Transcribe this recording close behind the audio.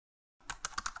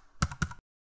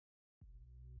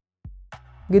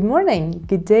Good morning,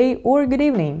 good day, or good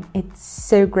evening. It's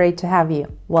so great to have you.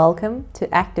 Welcome to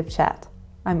ActiveChat.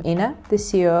 I'm Ina, the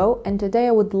COO, and today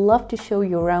I would love to show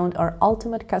you around our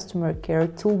ultimate customer care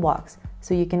toolbox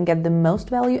so you can get the most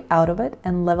value out of it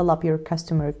and level up your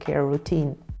customer care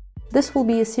routine. This will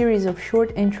be a series of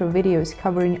short intro videos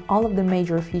covering all of the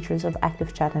major features of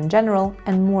ActiveChat in general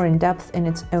and more in depth in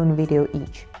its own video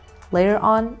each. Later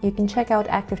on, you can check out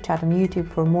ActiveChat on YouTube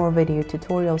for more video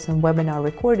tutorials and webinar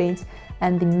recordings,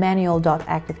 and the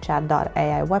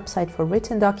manual.activechat.ai website for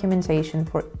written documentation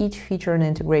for each feature and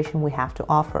integration we have to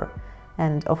offer.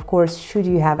 And of course, should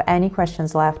you have any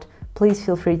questions left, please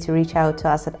feel free to reach out to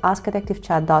us at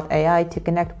ask@activechat.ai to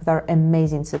connect with our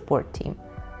amazing support team.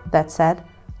 That said,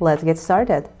 let's get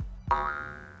started.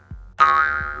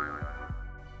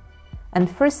 And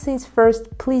first things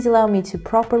first, please allow me to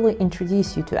properly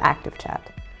introduce you to ActiveChat.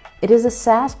 It is a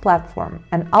SaaS platform,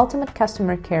 an ultimate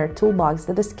customer care toolbox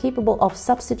that is capable of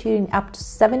substituting up to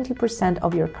 70%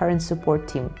 of your current support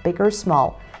team, big or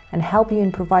small, and help you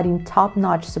in providing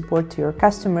top-notch support to your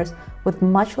customers with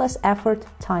much less effort,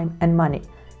 time, and money,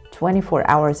 24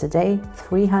 hours a day,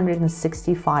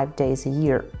 365 days a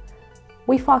year.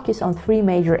 We focus on three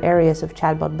major areas of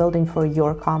chatbot building for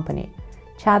your company.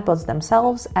 Chatbots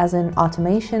themselves, as in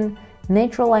automation,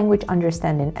 natural language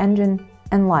understanding engine,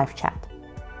 and live chat.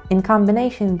 In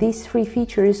combination, these three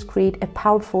features create a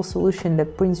powerful solution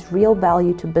that brings real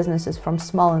value to businesses from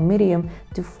small and medium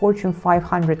to Fortune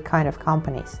 500 kind of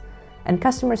companies. And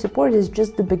customer support is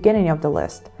just the beginning of the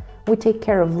list. We take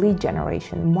care of lead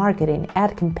generation, marketing,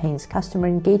 ad campaigns, customer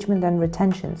engagement and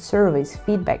retention, surveys,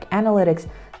 feedback, analytics.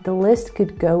 The list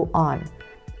could go on.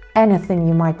 Anything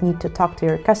you might need to talk to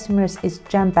your customers is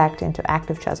jam-packed into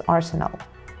ActiveChat's arsenal.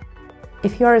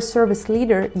 If you are a service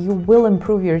leader, you will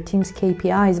improve your team's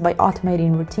KPIs by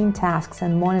automating routine tasks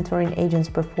and monitoring agents'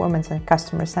 performance and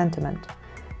customer sentiment.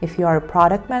 If you are a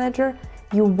product manager,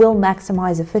 you will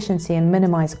maximize efficiency and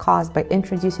minimize cost by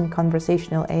introducing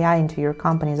conversational AI into your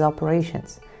company's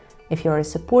operations. If you are a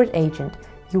support agent,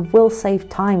 you will save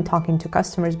time talking to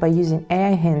customers by using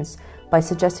AI hints, by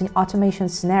suggesting automation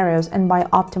scenarios, and by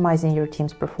optimizing your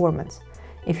team's performance.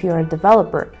 If you are a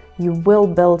developer, you will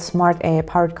build smart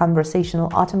AI-powered conversational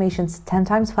automations 10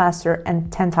 times faster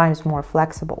and 10 times more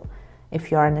flexible. If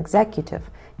you are an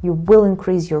executive, you will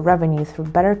increase your revenue through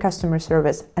better customer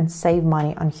service and save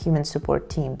money on human support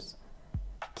teams.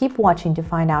 Keep watching to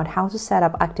find out how to set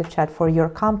up ActiveChat for your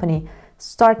company,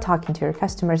 start talking to your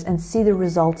customers, and see the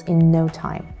results in no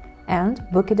time. And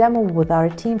book a demo with our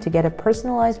team to get a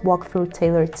personalized walkthrough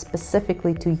tailored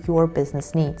specifically to your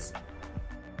business needs.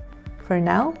 For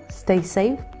now, stay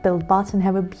safe, build bots, and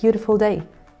have a beautiful day.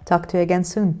 Talk to you again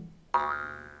soon.